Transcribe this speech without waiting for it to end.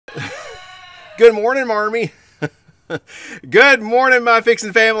Good morning, Marmy. Good morning, my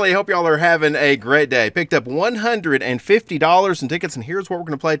Fixin family. Hope y'all are having a great day. Picked up $150 in tickets, and here's what we're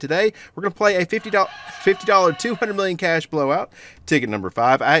going to play today. We're going to play a $50 200 million cash blowout. Ticket number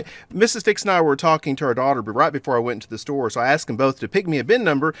 5. Mrs. Fix and I were talking to our daughter right before I went into the store, so I asked them both to pick me a bin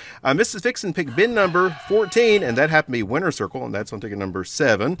number. Mrs. Fixin picked bin number 14, and that happened to be winner circle, and that's on ticket number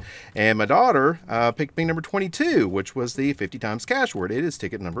 7. And my daughter picked bin number 22, which was the 50 times cash word. It is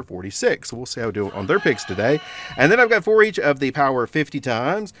ticket number 46. So we'll see how we do on their picks today. And then I've got 4 each of the power 50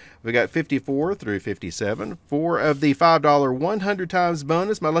 times. We got 54 through 57. 4 of the $5 100 times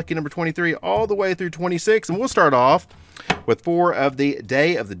bonus, my lucky number 23, all the way through 26. And we'll start off with 4 of the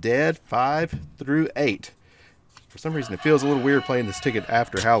Day of the Dead, 5 through 8. For some reason, it feels a little weird playing this ticket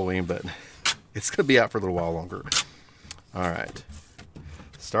after Halloween, but it's going to be out for a little while longer. All right.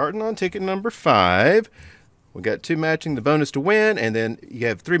 Starting on ticket number 5. We got 2 matching the bonus to win, and then you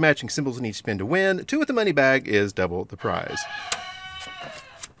have 3 matching symbols in each spin to win. 2 with the money bag is double the prize.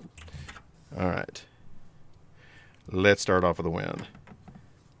 All right. Let's start off with a win.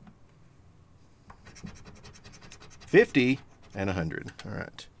 50 and 100. All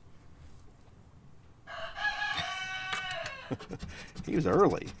right. He was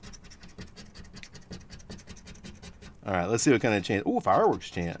early. All right, let's see what kind of chance. Ooh, fireworks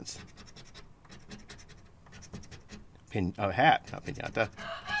chance. Hat, not piñata.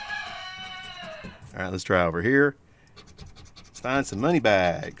 All right, let's try over here. Let's find some money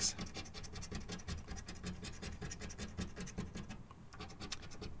bags.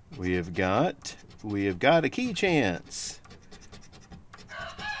 We have got a key chance.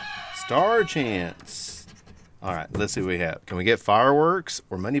 Star chance. All right, let's see what we have. Can we get fireworks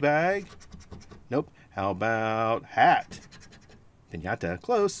or money bag? Nope. How about hat? Piñata,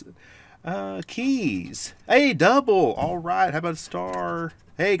 close. Keys. Hey, double. All right. How about a star?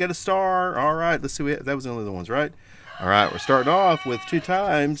 Hey, got a star. All right. Let's see. That was the only ones, right? All right. We're starting off with 2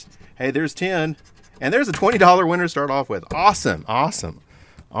 times. Hey, there's 10. And there's a $20 winner to start off with. Awesome. Awesome.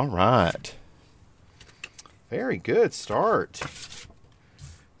 All right. Very good start.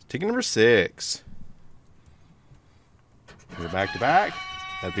 Ticket number 6. Go back to back.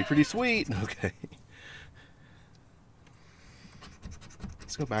 That'd be pretty sweet. Okay.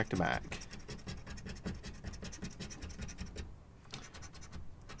 Let's go back to back.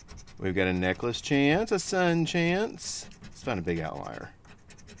 We've got a necklace chance, a sun chance. Let's find a big outlier.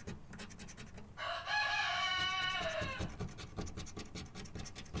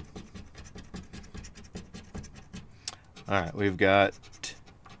 All right, we've got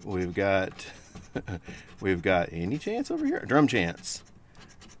any chance over here? Drum chance.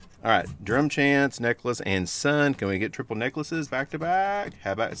 All right, drum chance, necklace, and sun. Can we get triple necklaces back to back?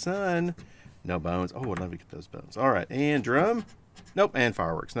 How about sun? No bones. Oh, I'd love to get those bones. All right, and drum. Nope, and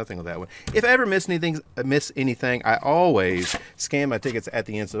fireworks. Nothing with that one. If I ever miss anything, I always scan my tickets at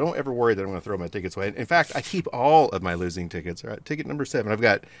the end, so don't ever worry that I'm going to throw my tickets away. In fact, I keep all of my losing tickets. All right, ticket number 7. I've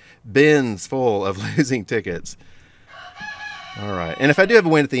got bins full of losing tickets. All right, and if I do have a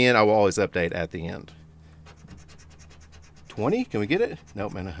win at the end, I will always update at the end. 20? Can we get it?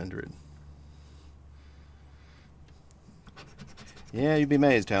 Nope, man, 100. Yeah, you'd be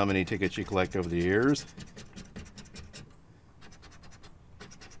amazed how many tickets you collect over the years.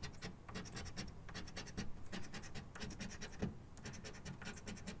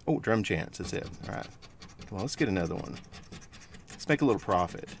 Oh, drum chance. That's it. All right. Come on, let's get another one. Let's make a little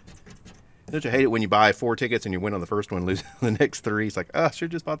profit. Don't you hate it when you buy 4 tickets and you win on the first one, lose the next 3? It's like, oh, I should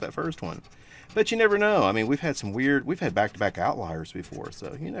have just bought that first one. But you never know. I mean, we've had back-to-back outliers before,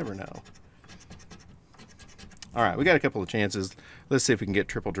 so you never know. All right, we got a couple of chances. Let's see if we can get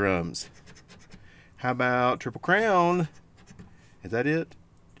triple drums. How about triple crown? Is that it?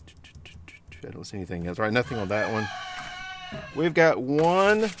 I don't see anything else. All right, nothing on that one. We've got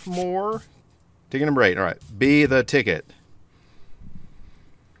one more. Ticket number 8. All right, be the ticket.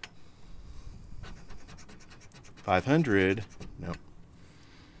 500. Nope.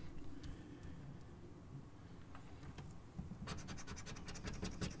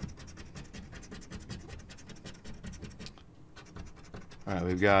 All right,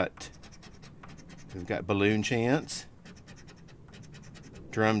 we've got balloon chance,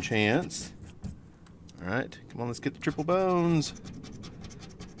 drum chance. All right, come on, let's get the triple bones.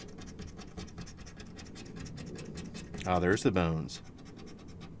 Ah, there's the bones.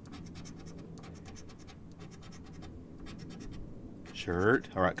 Shirt.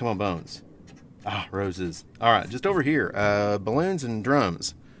 All right, come on, bones. Ah, roses. All right, just over here. Balloons and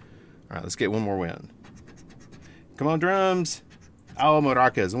drums. All right, let's get one more win. Come on, drums. Oh,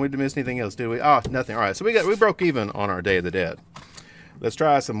 maracas. And we didn't miss anything else, did we? Oh, nothing. All right, so we broke even on our Day of the Dead. Let's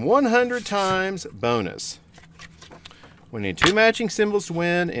try some 100 times bonus. We need 2 matching symbols to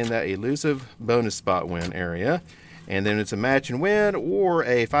win in that elusive bonus spot win area. And then it's a match and win or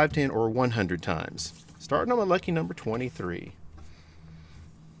a 5, 10, or 100 times. Starting on my lucky number 23.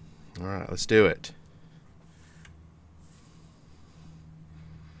 All right, let's do it.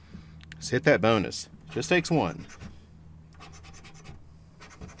 Let's hit that bonus. Just takes 1.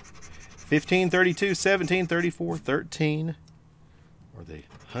 15, 32, 17, 34, 13. Or the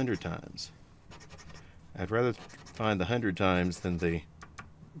 100 times. I'd rather find the 100 times than the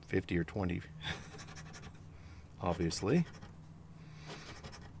 50 or 20. Obviously.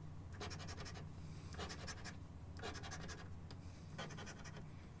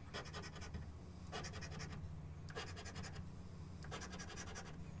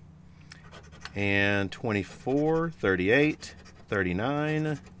 And 24, 38,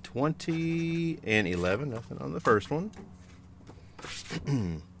 39, 20, and 11. Nothing on the first one.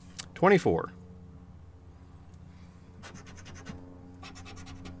 24.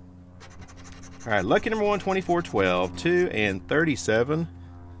 All right, lucky number 1, 24, 12, 2, and 37.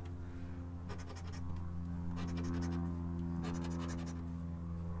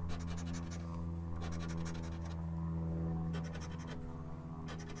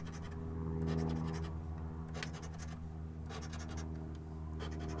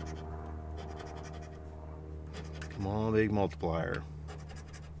 Come on, big multiplier.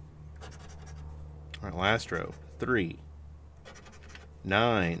 All right, last row. 3,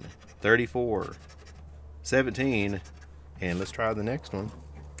 9, 34, 17, and let's try the next one.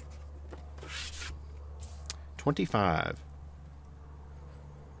 25.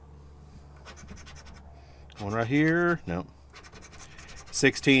 One right here. Nope.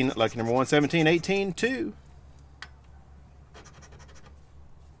 16, lucky number 1, 17, 18, 2.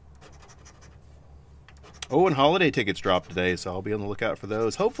 Oh, and holiday tickets dropped today, so I'll be on the lookout for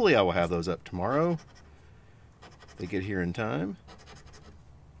those. Hopefully I will have those up tomorrow if they get here in time.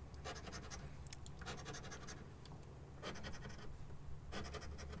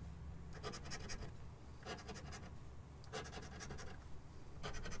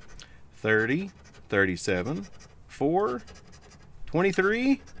 $30, $37, $4,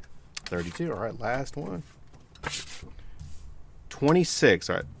 $23, $32. All right, last one. $26.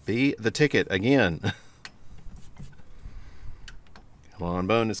 All right, be the ticket again. Come on,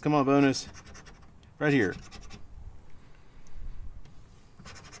 bonus. Come on, bonus. Right here.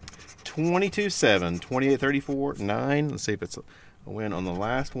 22, 7, 28, 34, 9. Let's see if it's a win on the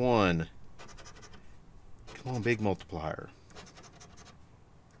last one. Come on, big multiplier.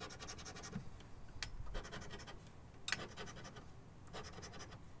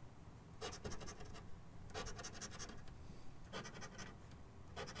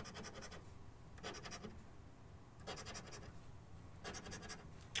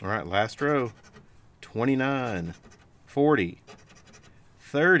 All right, last row. 29, 40,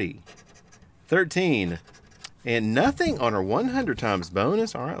 30, 13, and nothing on our 100 times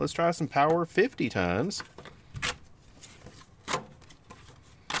bonus. All right, let's try some power 50 times.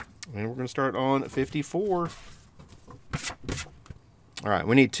 And we're going to start on 54. All right,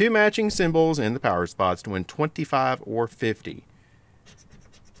 we need 2 matching symbols in the power spots to win 25 or 50.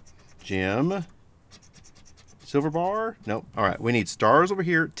 Gem. Silver bar? Nope. All right, we need stars over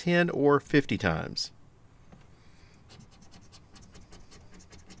here 10 or 50 times.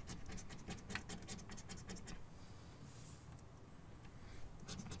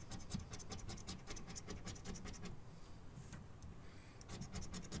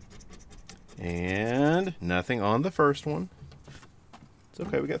 And nothing on the first one. It's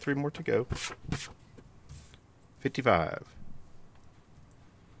okay, we got 3 more to go. 55.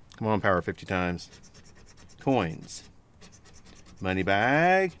 Come on, power 50 times. Coins. Money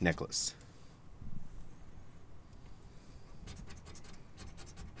bag. Necklace.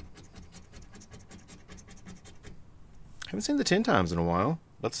 Haven't seen the 10 times in a while.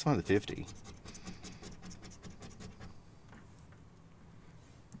 Let's find the 50.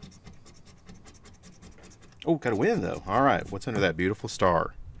 Oh, got a win though. All right, what's under that beautiful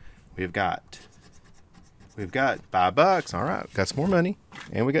star? We've got $5. All right, got some more money,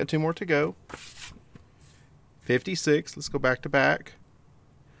 and we got 2 more to go. 56. Let's go back to back.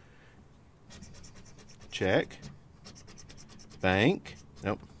 Check. Bank.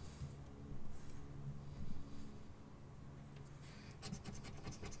 Nope.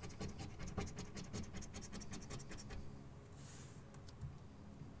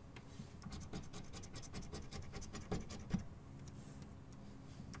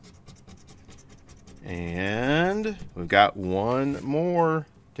 And we've got 1 more.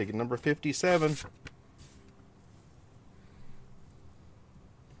 Ticket number 57.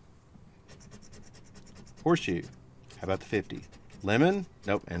 Horseshoe. How about the 50? Lemon?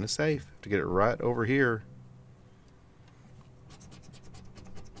 Nope. And a safe. Have to get it right over here.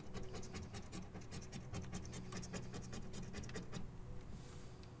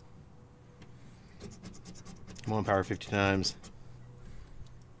 Come on, power 50 times.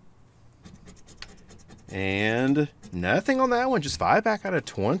 And nothing on that one. Just 5 back out of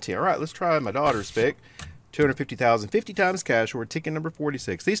 20. All right, let's try my daughter's pick. 250,000, 50 times cash. We're ticket number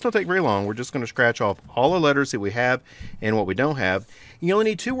 46. These don't take very long. We're just going to scratch off all the letters that we have and what we don't have. You only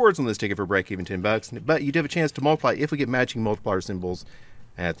need 2 words on this ticket for break even $10, but you do have a chance to multiply if we get matching multiplier symbols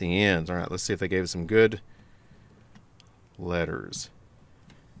at the ends. All right, let's see if they gave us some good letters.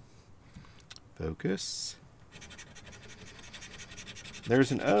 Focus.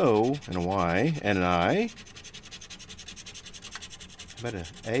 There's an O and a Y and an I. How about an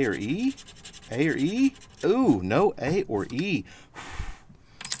A or E? A or E? Ooh, no A or E.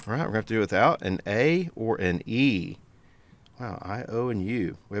 All right, we're going to have to do it without an A or an E. Wow, I, O, and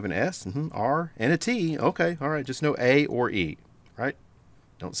U. We have an S, R, and a T. Okay, all right, just no A or E, right?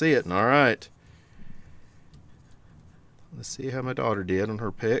 Don't see it. All right. Let's see how my daughter did on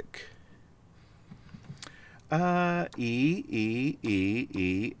her pick. E, E, E,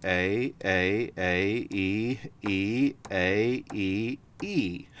 E, A, E, E, A, E,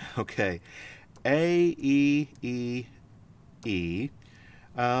 E. Okay. A, E, E, E.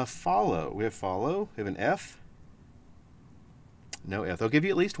 Follow. We have follow. We have an F. No F. They'll give you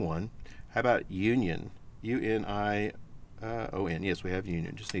at least one. How about union? U-N-I-O-N. Yes, we have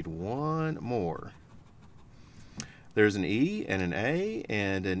union. Just need one more. There's an E and an A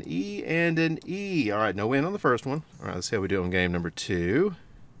and an E and an E. All right, no win on the first one. All right, let's see how we do on game number 2.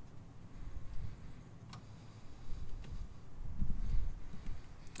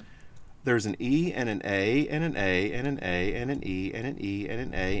 There's an E and an A and an A and an A and an E and an E and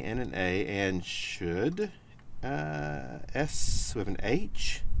an A and an A and should S. We have an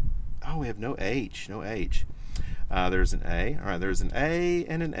H. Oh, we have no H. No H. There's an A. All right, there's an A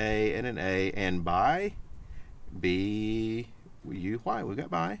and an A and an A and by. B, U, Y. We got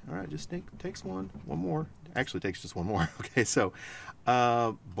by. All right, just takes one more. Actually, takes just one more. Okay, so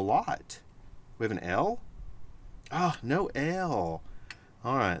blot. We have an L. Oh, no L.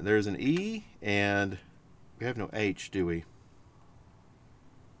 All right, there's an E, and we have no H, do we?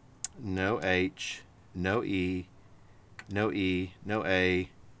 No H, no E, no E, no A,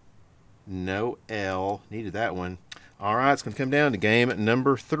 no L. Needed that one. All right, it's going to come down to game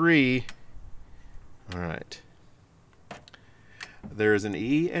number 3. All right. There's an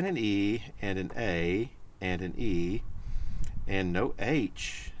E and an E and an A and an E and no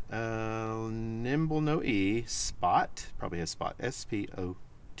H. Nimble, no E. Spot, probably has spot.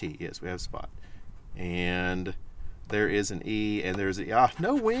 S-P-O-T. Yes, we have spot. And there is an E and there's a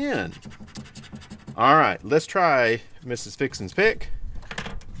no win. All right, let's try Mrs. Fixin's pick.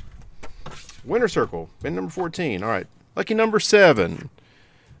 Winner circle, bin number 14. All right, lucky number 7.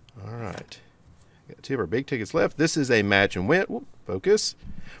 All right. Got 2 of our big tickets left. This is a match and win. Whoop, focus.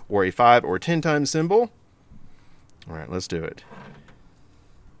 Or a 5 or 10 times symbol. All right, let's do it.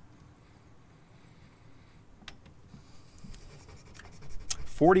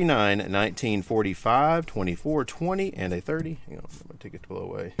 $49, $19, $45, $24, $20, and a 30. Hang on, I'm going to take it to blow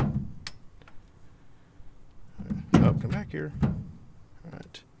away. Oh, come back here. All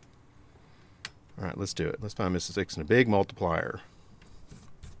right. All right, let's do it. Let's find Mrs. Fixin a big multiplier.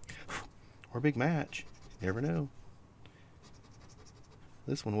 Or a big match. You never know.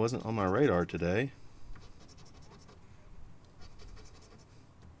 This one wasn't on my radar today.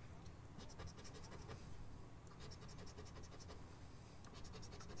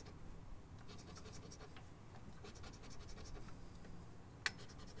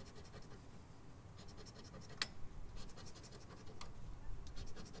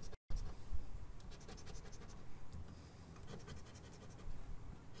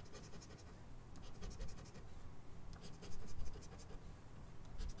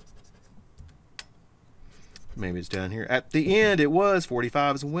 Maybe it's down here. At the end, it was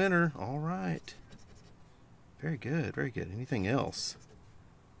 45 is a winner. All right. Very good, very good. Anything else?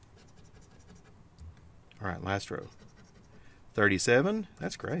 All right, last row. 37,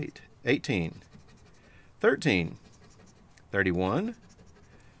 that's great. 18, 13, 31,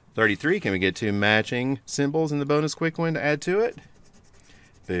 33. Can we get 2 matching symbols in the bonus quick win to add to it?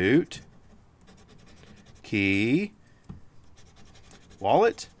 Boot, key,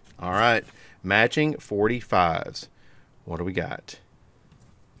 wallet. All right. Matching 45s. What do we got?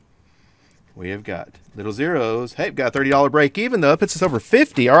 We have got little zeros. Hey, we've got a $30 break even though. Puts us over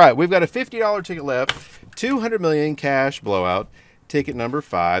 50. All right, we've got a $50 ticket left. 200 million cash blowout. ticket number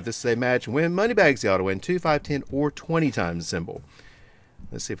 5. This is a match win money bags. You ought to win 2, 5, 10, or 20 times the symbol.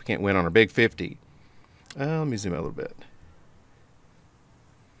 Let's see if we can't win on our big 50. Let me zoom out a little bit.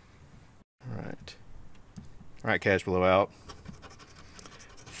 All right, cash blowout.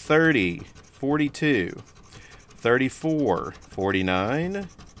 30, 42, 34, 49,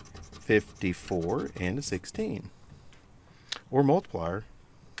 54, and a 16. Or multiplier.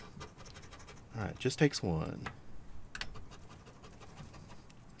 All right, just takes 1.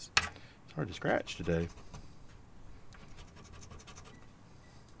 It's hard to scratch today.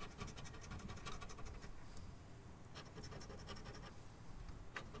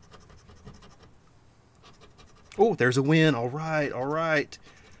 Oh, there's a win. All right, all right.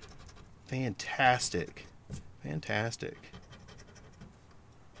 Fantastic. Fantastic.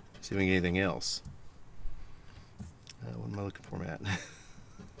 See if we can get anything else. What am I looking for, Matt?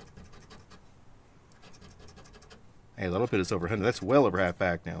 Hey, that'll put us over 100. That's well over half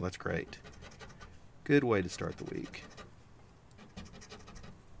back now. That's great. Good way to start the week.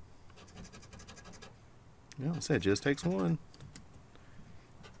 No, I said it just takes 1.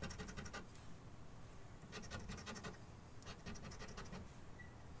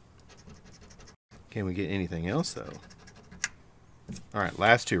 Can we get anything else, though? All right,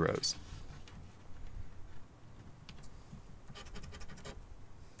 last 2 rows.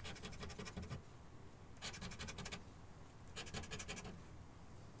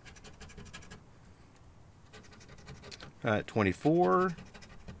 All right, 24,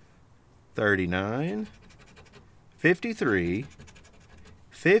 39, 53,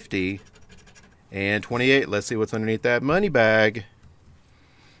 50, and 28. Let's see what's underneath that money bag.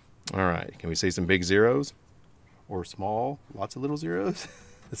 All right, can we see some big zeros? Or small, lots of little zeros?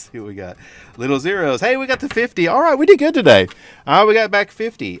 Let's see what we got. Little zeros. Hey, we got the 50. All right, we did good today. We got back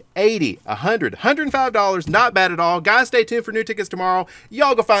 50, 80, 100, $105. Not bad at all. Guys, stay tuned for new tickets tomorrow.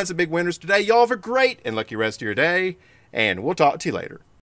 Y'all go find some big winners today. Y'all have a great and lucky rest of your day, and we'll talk to you later.